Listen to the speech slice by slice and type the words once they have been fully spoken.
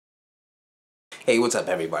Hey, what's up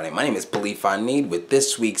everybody? My name is iNeed with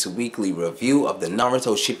this week's weekly review of the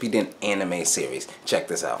Naruto Shippuden anime series. Check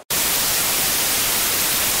this out.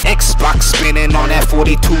 Xbox spinning on that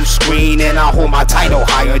 42 screen, and I hold my title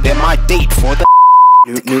higher than my date for the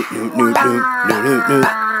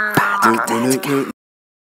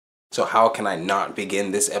So how can I not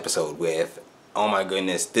begin this episode with, oh my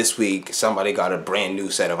goodness, this week somebody got a brand new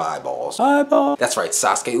set of eyeballs. That's right,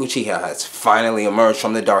 Sasuke Uchiha has finally emerged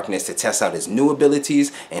from the darkness to test out his new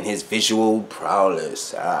abilities and his visual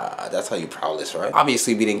prowess. That's how you prowess, right?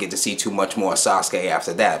 Obviously we didn't get to see too much more Sasuke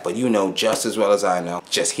after that, but you know just as well as I know,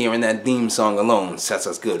 just hearing that theme song alone sets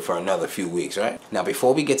us good for another few weeks, right? Now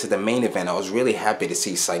before we get to the main event, I was really happy to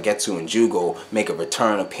see Saigetsu and Jugo make a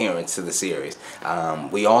return appearance to the series.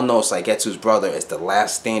 We all know Saigetsu's brother is the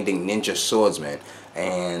last standing ninja swordsman,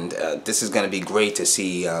 and this is going to be great to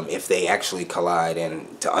see if they actually collide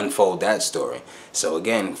and to unfold that story. So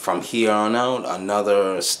again, from here on out,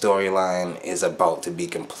 another storyline is about to be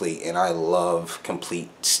complete, and I love complete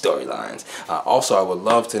storylines. Also, I would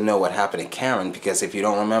love to know what happened to Karen, because if you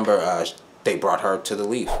don't remember, they brought her to the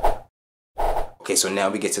Leaf. Okay, so now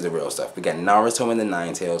we get to the real stuff. We got Naruto and the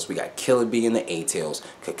Nine Tails, we got Killer Bee and the Eight Tails,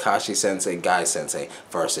 Kakashi Sensei, Guy Sensei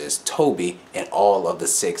versus Tobi and all of the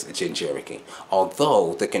 6 Jinchuriki.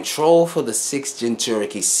 Although the control for the 6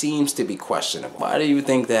 Jinchuriki seems to be questionable. Why do you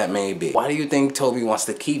think that may be? Why do you think Tobi wants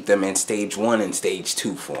to keep them in stage 1 and stage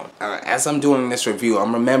 2 form? As I'm doing this review,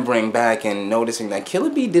 I'm remembering back and noticing that Killer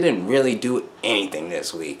Bee didn't really do anything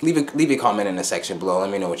this week. Leave a comment in the section below, let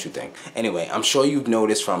me know what you think. Anyway, I'm sure you've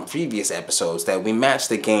noticed from previous episodes that we matched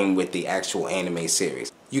the game with the actual anime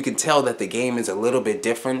series. You can tell that the game is a little bit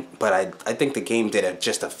different, but I think the game did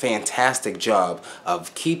just a fantastic job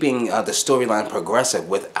of keeping the storyline progressive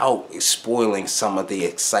without spoiling some of the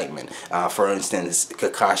excitement. For instance,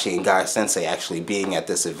 Kakashi and Guy Sensei actually being at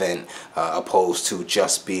this event opposed to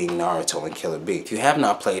just being Naruto and Killer Bee. If you have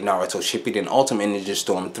not played Naruto Shippuden Ultimate Ninja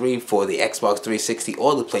Storm 3 for the Xbox 360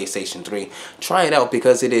 or the PlayStation 3, try it out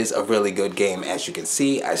because it is a really good game. As you can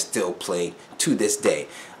see, I still play to this day.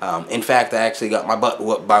 In fact, I actually got my butt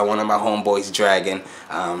whooped by one of my homeboys, Dragon.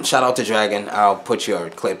 Shout out to Dragon. I'll put your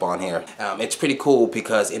clip on here. It's pretty cool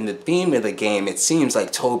because in the theme of the game, it seems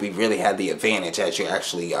like Tobi really had the advantage as you're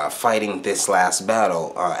actually fighting this last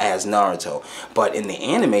battle as Naruto. But in the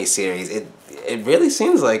anime series, it really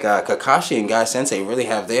seems like Kakashi and Guy Sensei really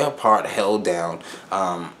have their part held down.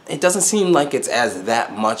 It doesn't seem like it's as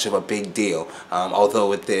that much of a big deal,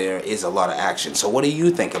 although there is a lot of action. So what do you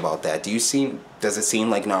think about that? Does it seem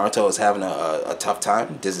like Naruto is having a tough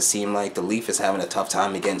time? Does it seem like the Leaf is having a tough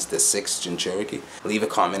time against the 6 Jinchuriki? Leave a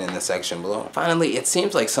comment in the section below. Finally, it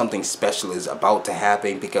seems like something special is about to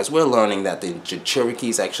happen because we're learning that the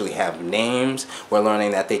Jinchurikis actually have names. We're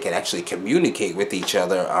learning that they can actually communicate with each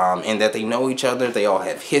other and that they know each other. They all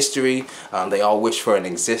have history. They all wish for an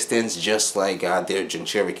existence just like their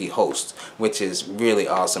Jinchuriki hosts, which is really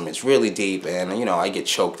awesome. It's really deep, and you know, I get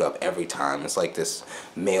choked up every time. It's like this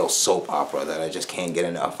male soap opera that I just can't get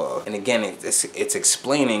enough of. And again, it's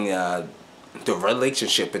explaining the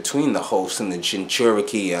relationship between the host and the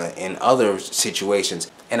Jinchuriki in other situations.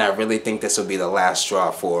 And I really think this will be the last straw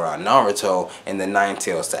for Naruto and the Nine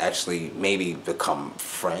Tails to actually maybe become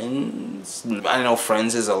friends. I know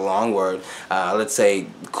friends is a long word. Let's say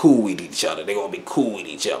cool with each other. They're gonna be cool with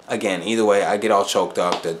each other. Again, either way, I get all choked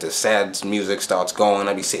up. The sad music starts going.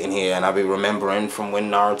 I'll be sitting here and I'll be remembering from when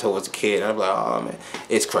Naruto was a kid. I'll be like, oh man,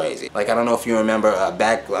 it's crazy. Like, I don't know if you remember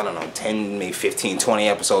back, I don't know, 10, maybe 15, 20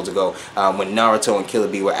 episodes ago when Naruto and Killer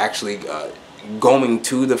Bee were actually going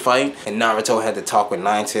to the fight, and Naruto had to talk with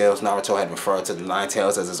Nine Tails. Naruto had referred to the Nine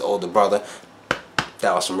Tails as his older brother.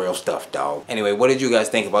 That was some real stuff, dog. Anyway, what did you guys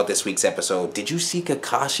think about this week's episode? Did you see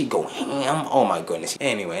Kakashi go ham? Oh my goodness.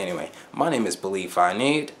 Anyway, my name is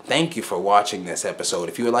iNeed. Thank you for watching this episode.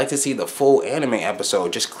 If you would like to see the full anime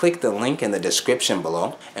episode, just click the link in the description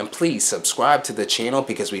below. And please subscribe to the channel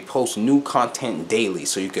because we post new content daily,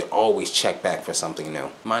 so you can always check back for something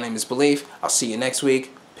new. My name is I'll see you next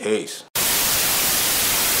week. Peace.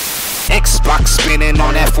 Xbox spinning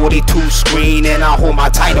on that 42 screen, and I hold my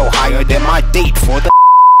title higher than my date for the